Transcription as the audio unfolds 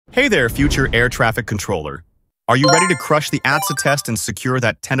Hey there, future air traffic controller. Are you ready to crush the ATSA test and secure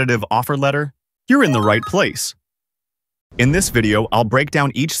that tentative offer letter? You're in the right place. In this video, I'll break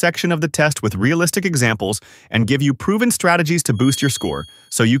down each section of the test with realistic examples and give you proven strategies to boost your score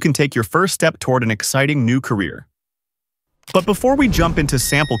so you can take your first step toward an exciting new career. But before we jump into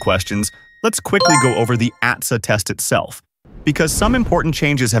sample questions, let's quickly go over the ATSA test itself, because some important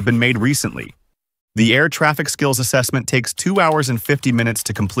changes have been made recently. The Air Traffic Skills Assessment takes 2 hours and 50 minutes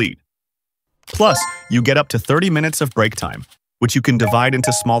to complete. Plus, you get up to 30 minutes of break time, which you can divide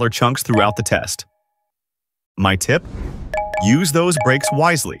into smaller chunks throughout the test. My tip? Use those breaks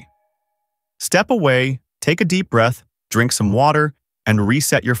wisely. Step away, take a deep breath, drink some water, and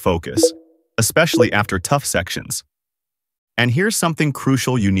reset your focus, especially after tough sections. And here's something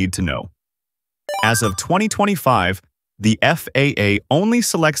crucial you need to know. As of 2025, the FAA only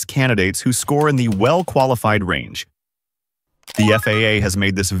selects candidates who score in the well-qualified range. The FAA has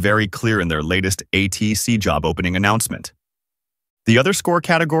made this very clear in their latest ATC job opening announcement. The other score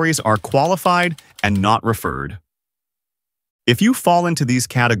categories are qualified and not referred. If you fall into these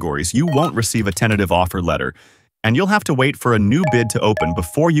categories, you won't receive a tentative offer letter, and you'll have to wait for a new bid to open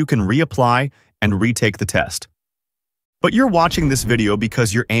before you can reapply and retake the test. But you're watching this video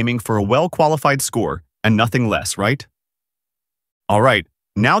because you're aiming for a well-qualified score and nothing less, right? Alright,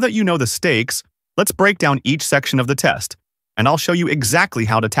 now that you know the stakes, let's break down each section of the test, and I'll show you exactly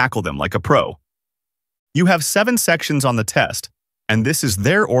how to tackle them like a pro. You have 7 sections on the test, and this is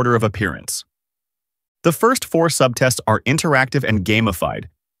their order of appearance. The first 4 subtests are interactive and gamified,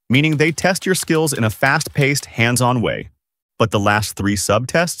 meaning they test your skills in a fast-paced, hands-on way. But the last 3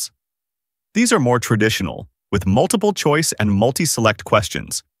 subtests? These are more traditional, with multiple choice and multi-select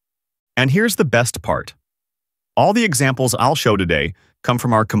questions. And here's the best part. All the examples I'll show today come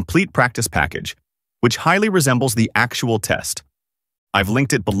from our complete practice package, which highly resembles the actual test. I've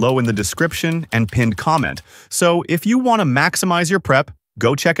linked it below in the description and pinned comment, so if you want to maximize your prep,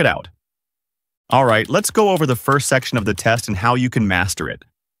 go check it out. Alright, let's go over the first section of the test and how you can master it.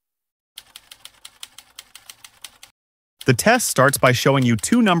 The test starts by showing you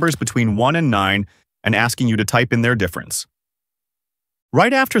 2 numbers between 1 and 9 and asking you to type in their difference.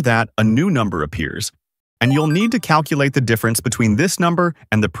 Right after that, a new number appears, and you'll need to calculate the difference between this number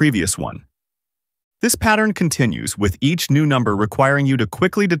and the previous one. This pattern continues, with each new number requiring you to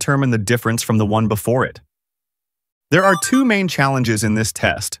quickly determine the difference from the one before it. There are 2 main challenges in this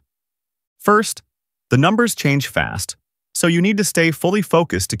test. First, the numbers change fast, so you need to stay fully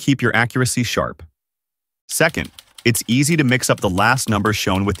focused to keep your accuracy sharp. Second, it's easy to mix up the last number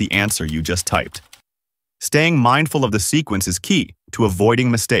shown with the answer you just typed. Staying mindful of the sequence is key to avoiding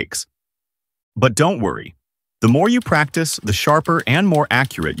mistakes. But don't worry, the more you practice, the sharper and more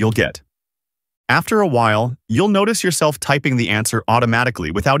accurate you'll get. After a while, you'll notice yourself typing the answer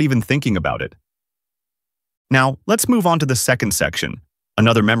automatically without even thinking about it. Now, let's move on to the second section,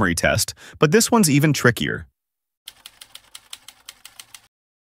 another memory test, but this one's even trickier.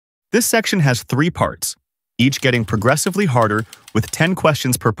 This section has 3 parts, each getting progressively harder with 10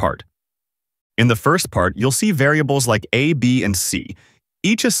 questions per part. In the first part, you'll see variables like A, B, and C,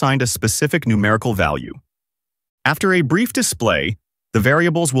 each assigned a specific numerical value. After a brief display, the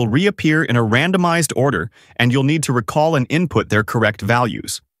variables will reappear in a randomized order, and you'll need to recall and input their correct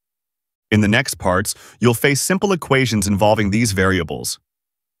values. In the next parts, you'll face simple equations involving these variables.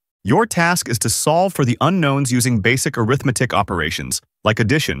 Your task is to solve for the unknowns using basic arithmetic operations like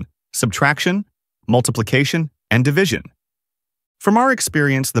addition, subtraction, multiplication, and division. From our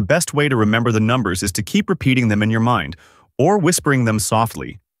experience, the best way to remember the numbers is to keep repeating them in your mind, or whispering them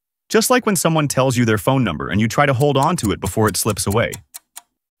softly, just like when someone tells you their phone number and you try to hold on to it before it slips away.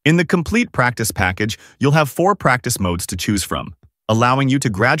 In the complete practice package, you'll have 4 practice modes to choose from, allowing you to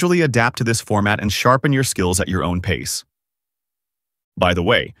gradually adapt to this format and sharpen your skills at your own pace. By the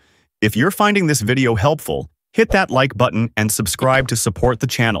way, if you're finding this video helpful, hit that like button and subscribe to support the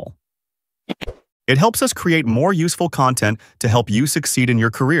channel. It helps us create more useful content to help you succeed in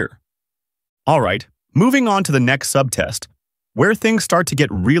your career. Alright, moving on to the next subtest, where things start to get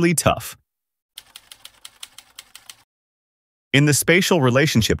really tough. In the spatial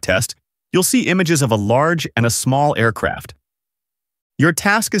relationship test, you'll see images of a large and a small aircraft. Your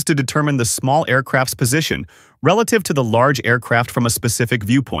task is to determine the small aircraft's position relative to the large aircraft from a specific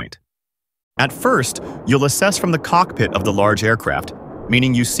viewpoint. At first, you'll assess from the cockpit of the large aircraft,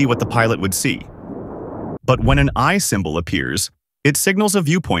 meaning you see what the pilot would see. But when an eye symbol appears, it signals a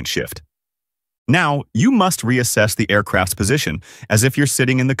viewpoint shift. Now, you must reassess the aircraft's position as if you're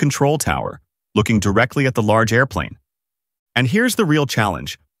sitting in the control tower, looking directly at the large airplane. And here's the real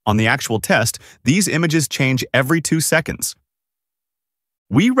challenge. On the actual test, these images change every 2 seconds.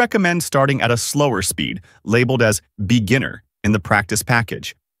 We recommend starting at a slower speed, labeled as beginner, in the practice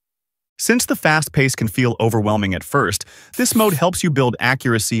package. Since the fast pace can feel overwhelming at first, this mode helps you build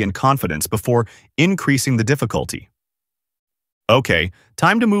accuracy and confidence before increasing the difficulty. Okay,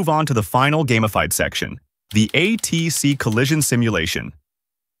 time to move on to the final gamified section, the ATC Collision Simulation.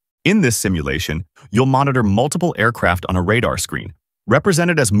 In this simulation, you'll monitor multiple aircraft on a radar screen,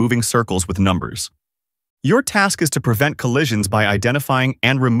 represented as moving circles with numbers. Your task is to prevent collisions by identifying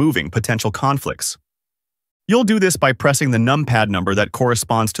and removing potential conflicts. You'll do this by pressing the numpad number that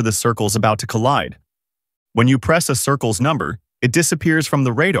corresponds to the circles about to collide. When you press a circle's number, it disappears from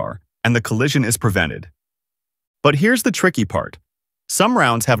the radar and the collision is prevented. But here's the tricky part. Some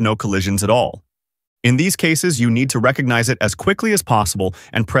rounds have no collisions at all. In these cases, you need to recognize it as quickly as possible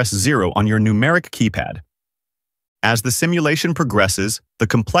and press 0 on your numeric keypad. As the simulation progresses, the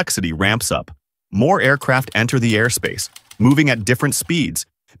complexity ramps up. More aircraft enter the airspace, moving at different speeds,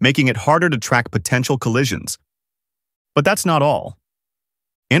 making it harder to track potential collisions. But that's not all.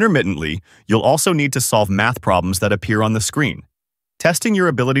 Intermittently, you'll also need to solve math problems that appear on the screen, testing your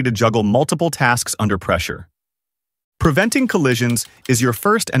ability to juggle multiple tasks under pressure. Preventing collisions is your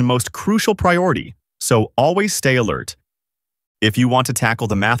first and most crucial priority, so always stay alert. If you want to tackle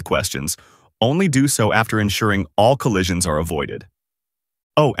the math questions, only do so after ensuring all collisions are avoided.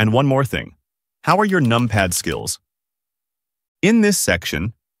 Oh, and one more thing. How are your numpad skills? In this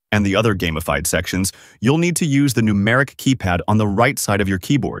section, and the other gamified sections, you'll need to use the numeric keypad on the right side of your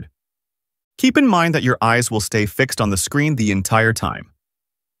keyboard. Keep in mind that your eyes will stay fixed on the screen the entire time.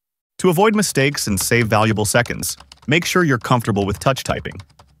 To avoid mistakes and save valuable seconds, make sure you're comfortable with touch typing.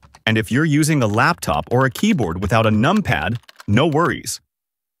 And if you're using a laptop or a keyboard without a numpad, no worries.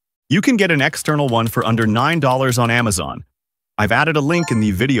 You can get an external one for under $9 on Amazon. I've added a link in the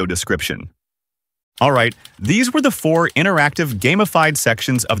video description. Alright, these were the 4 interactive gamified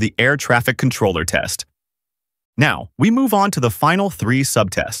sections of the air traffic controller test. Now, we move on to the final 3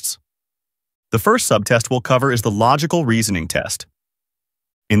 subtests. The first subtest we'll cover is the logical reasoning test.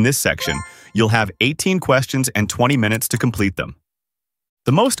 In this section, you'll have 18 questions and 20 minutes to complete them.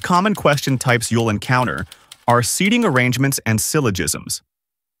 The most common question types you'll encounter are seating arrangements and syllogisms.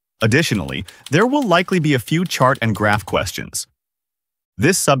 Additionally, there will likely be a few chart and graph questions.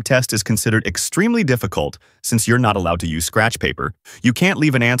 This subtest is considered extremely difficult since you're not allowed to use scratch paper, you can't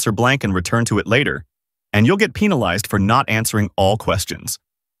leave an answer blank and return to it later, and you'll get penalized for not answering all questions.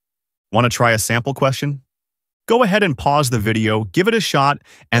 Want to try a sample question? Go ahead and pause the video, give it a shot,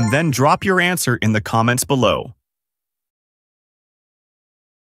 and then drop your answer in the comments below.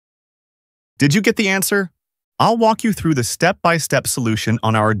 Did you get the answer? I'll walk you through the step-by-step solution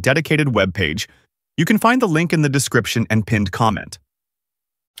on our dedicated webpage. You can find the link in the description and pinned comment.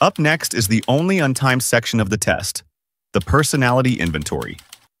 Up next is the only untimed section of the test, the personality inventory.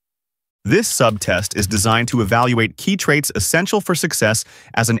 This subtest is designed to evaluate key traits essential for success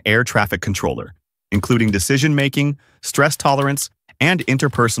as an air traffic controller, including decision-making, stress tolerance, and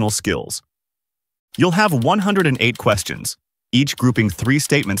interpersonal skills. You'll have 108 questions, each grouping 3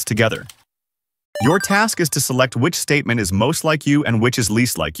 statements together. Your task is to select which statement is most like you and which is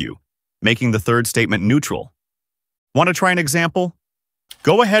least like you, making the third statement neutral. Want to try an example?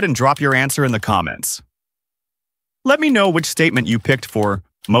 Go ahead and drop your answer in the comments. Let me know which statement you picked for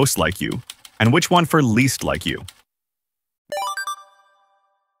most like you and which one for least like you.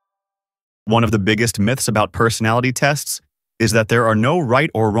 One of the biggest myths about personality tests is that there are no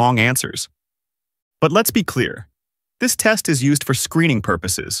right or wrong answers. But let's be clear. This test is used for screening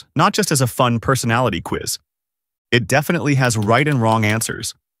purposes, not just as a fun personality quiz. It definitely has right and wrong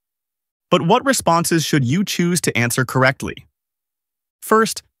answers. But what responses should you choose to answer correctly?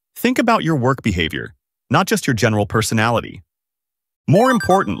 First, think about your work behavior, not just your general personality. More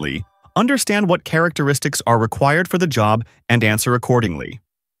importantly, understand what characteristics are required for the job and answer accordingly.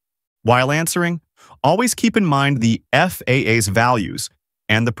 While answering, always keep in mind the FAA's values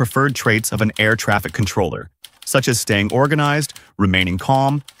and the preferred traits of an air traffic controller, such as staying organized, remaining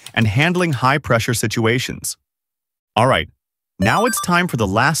calm, and handling high-pressure situations. Alright, now it's time for the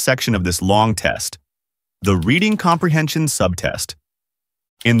last section of this long test, the Reading Comprehension subtest.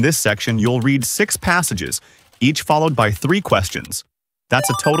 In this section, you'll read 6 passages, each followed by 3 questions. That's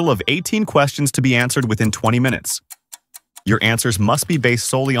a total of 18 questions to be answered within 20 minutes. Your answers must be based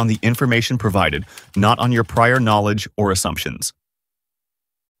solely on the information provided, not on your prior knowledge or assumptions.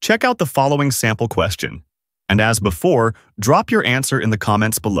 Check out the following sample question, and as before, drop your answer in the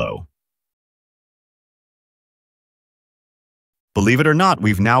comments below. Believe it or not,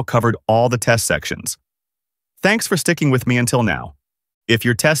 we've now covered all the test sections. Thanks for sticking with me until now. If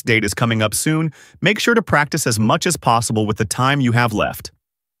your test date is coming up soon, make sure to practice as much as possible with the time you have left.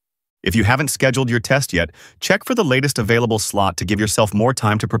 If you haven't scheduled your test yet, check for the latest available slot to give yourself more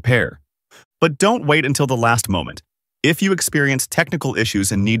time to prepare. But don't wait until the last moment. If you experience technical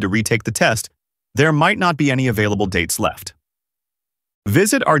issues and need to retake the test, there might not be any available dates left.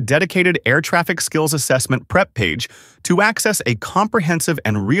 Visit our dedicated Air Traffic Skills Assessment prep page to access a comprehensive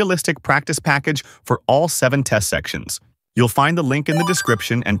and realistic practice package for all 7 test sections. You'll find the link in the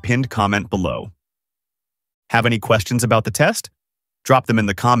description and pinned comment below. Have any questions about the test? Drop them in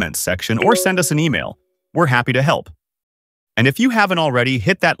the comments section or send us an email. We're happy to help. And if you haven't already,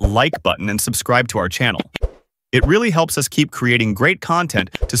 hit that like button and subscribe to our channel. It really helps us keep creating great content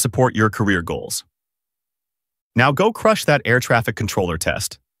to support your career goals. Now go crush that air traffic controller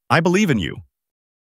test. I believe in you.